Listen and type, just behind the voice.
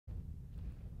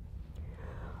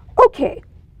Okay,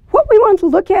 what we want to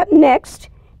look at next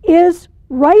is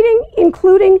writing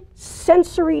including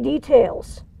sensory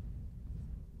details.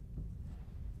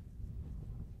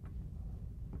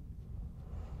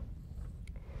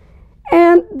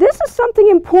 And this is something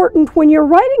important when you're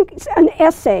writing an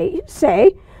essay,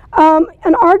 say,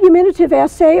 an argumentative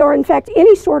essay, or in fact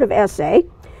any sort of essay.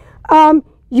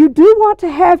 You do want to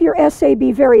have your essay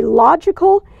be very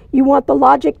logical. You want the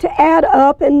logic to add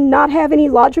up and not have any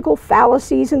logical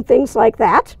fallacies and things like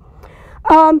that.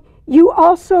 You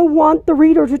also want the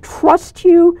reader to trust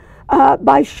you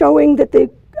by showing that the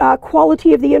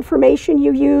quality of the information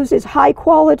you use is high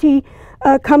quality,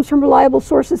 comes from reliable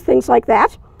sources, things like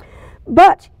that.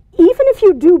 But even if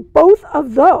you do both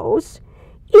of those,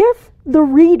 if the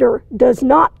reader does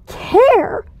not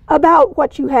care about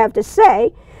what you have to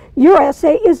say, your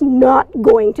essay is not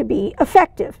going to be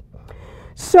effective.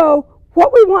 So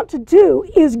what we want to do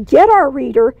is get our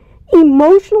reader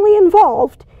emotionally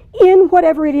involved in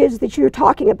whatever it is that you're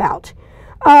talking about.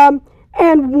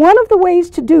 And one of the ways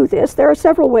to do this, there are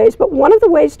several ways, but one of the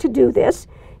ways to do this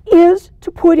is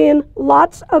to put in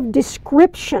lots of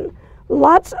description,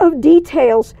 lots of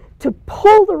details to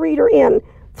pull the reader in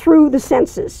through the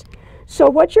senses. So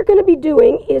what you're going to be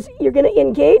doing is you're going to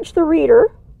engage the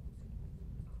reader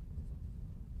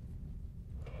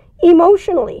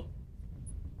emotionally.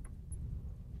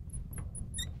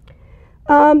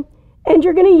 And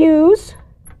you're going to use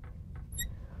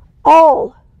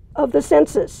all of the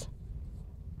senses.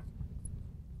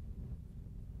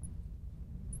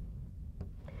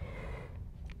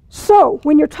 So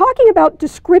when you're talking about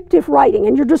descriptive writing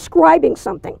and you're describing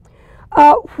something,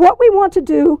 what we want to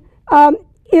do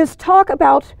is talk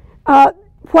about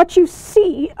what you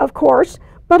see, of course,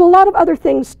 but a lot of other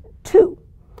things too.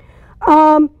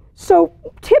 So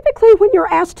typically when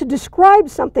you're asked to describe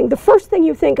something, the first thing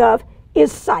you think of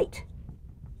is sight.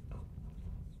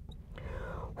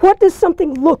 What does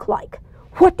something look like?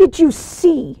 What did you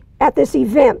see at this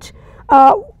event?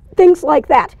 Things like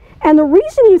that. And the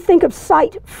reason you think of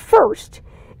sight first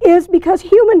is because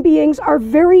human beings are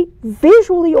very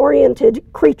visually oriented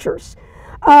creatures.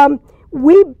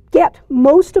 We get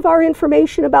most of our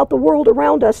information about the world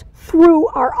around us through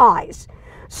our eyes.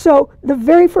 So the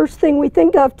very first thing we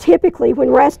think of typically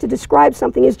when we're asked to describe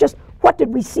something is just, what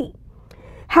did we see?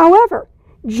 However,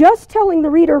 just telling the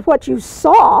reader what you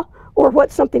saw or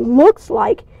what something looks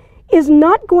like is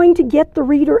not going to get the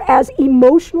reader as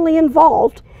emotionally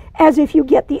involved as if you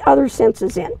get the other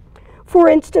senses in. For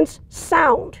instance,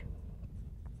 sound.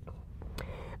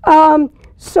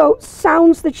 So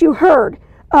sounds that you heard.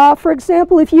 For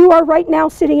example, if you are right now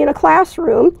sitting in a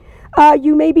classroom,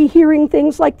 you may be hearing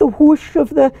things like the whoosh of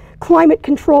the climate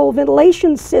control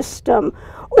ventilation system,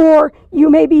 or you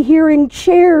may be hearing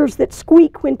chairs that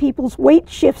squeak when people's weight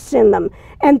shifts in them,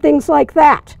 and things like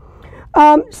that.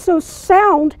 So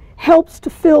sound helps to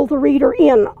fill the reader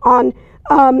in on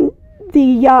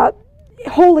the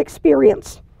whole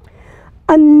experience.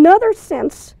 Another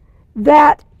sense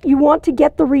that you want to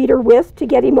get the reader with to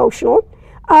get emotional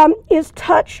is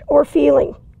touch or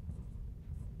feeling.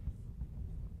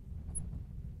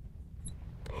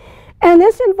 And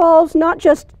this involves not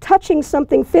just touching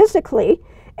something physically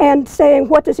and saying,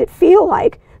 what does it feel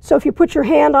like? So if you put your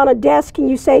hand on a desk and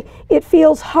you say, it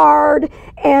feels hard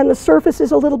and the surface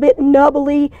is a little bit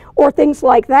nubbly, or things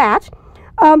like that.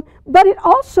 But it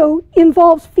also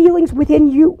involves feelings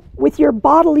within you, with your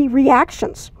bodily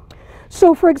reactions.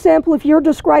 So for example, if you're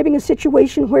describing a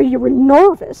situation where you were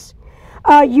nervous,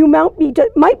 you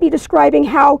might be describing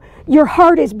how your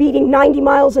heart is beating 90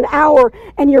 miles an hour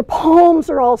and your palms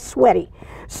are all sweaty.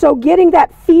 So getting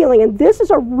that feeling, and this is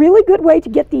a really good way to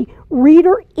get the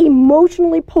reader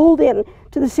emotionally pulled in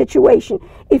to the situation.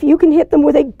 If you can hit them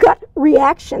with a gut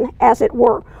reaction, as it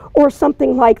were, or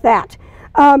something like that.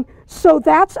 So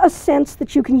that's a sense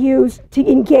that you can use to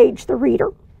engage the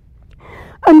reader.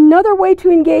 Another way to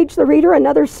engage the reader,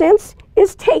 another sense,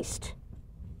 is taste.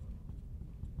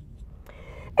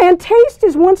 And taste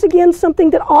is once again something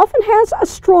that often has a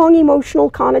strong emotional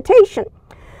connotation.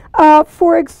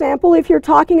 For example, if you're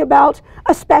talking about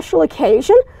a special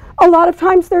occasion, a lot of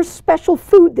times there's special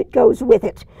food that goes with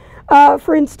it.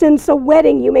 For instance, a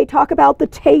wedding, you may talk about the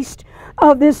taste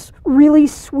of this really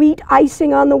sweet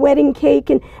icing on the wedding cake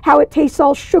and how it tastes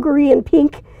all sugary and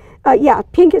pink. Yeah,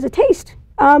 pink is a taste.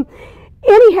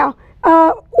 Anyhow,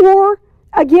 or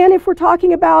again, if we're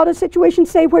talking about a situation,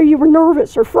 say, where you were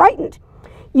nervous or frightened,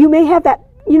 you may have that,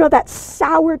 that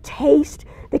sour taste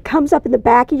that comes up in the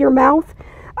back of your mouth.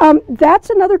 That's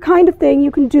another kind of thing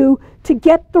you can do to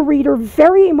get the reader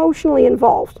very emotionally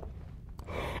involved.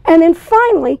 And then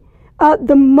finally,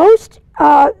 the most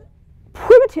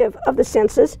primitive primitive of the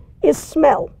senses is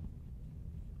smell.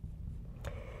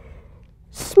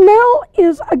 Smell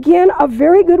is, again, a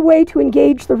very good way to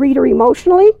engage the reader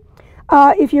emotionally.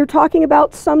 If you're talking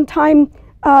about some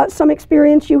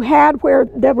experience you had where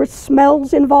there were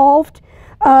smells involved,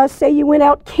 say you went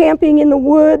out camping in the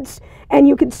woods and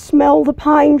you could smell the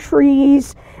pine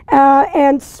trees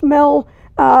and smell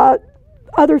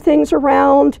other things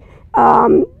around,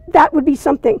 that would be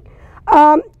something.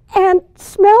 And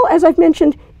smell, as I've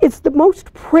mentioned, is the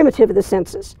most primitive of the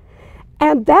senses.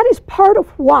 And that is part of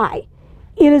why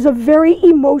it is a very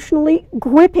emotionally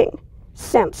gripping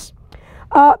sense.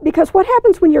 Because what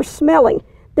happens when you're smelling,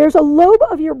 there's a lobe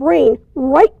of your brain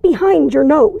right behind your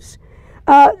nose.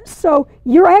 So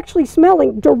you're actually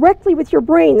smelling directly with your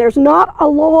brain. There's not a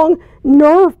long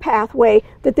nerve pathway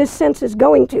that this sense is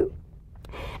going to.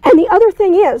 And the other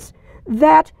thing is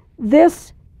that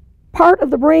this part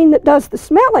of the brain that does the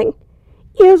smelling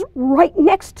is right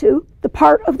next to the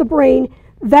part of the brain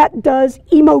that does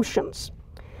emotions.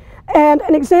 And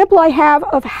an example I have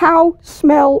of how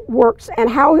smell works and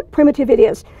how primitive it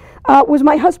is was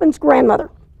my husband's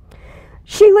grandmother.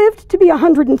 She lived to be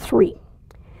 103.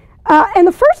 And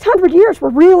the first 100 years were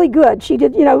really good. She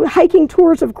did, hiking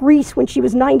tours of Greece when she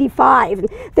was 95 and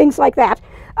things like that.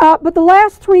 But the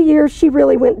last 3 years, she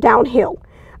really went downhill.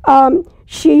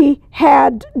 She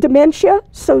had dementia,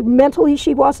 so mentally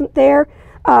she wasn't there.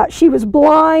 She was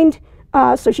blind,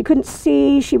 so she couldn't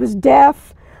see. She was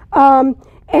deaf.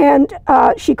 And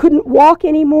she couldn't walk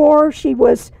anymore. She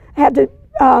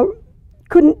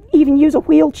couldn't even use a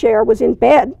wheelchair, was in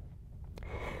bed.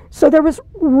 So there was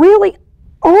really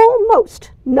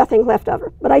almost nothing left of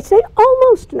her. But I say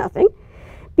almost nothing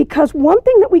because one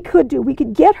thing that we could do, we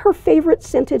could get her favorite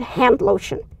scented hand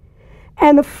lotion.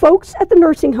 And the folks at the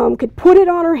nursing home could put it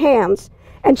on her hands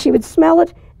and she would smell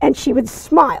it and she would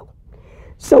smile.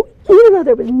 So even though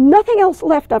there was nothing else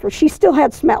left of her, she still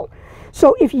had smell.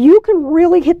 So if you can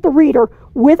really hit the reader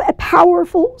with a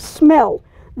powerful smell,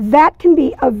 that can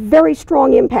be a very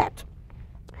strong impact.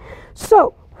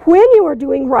 So when you are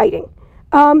doing writing,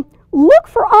 look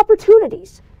for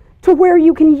opportunities to where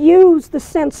you can use the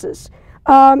senses.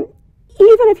 Even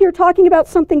if you're talking about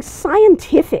something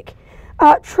scientific,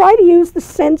 try to use the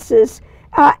senses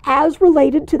as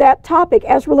related to that topic,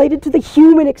 as related to the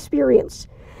human experience.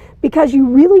 Because you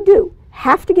really do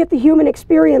have to get the human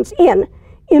experience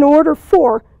in order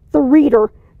for the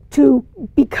reader to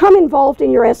become involved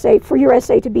in your essay, for your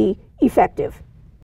essay to be effective.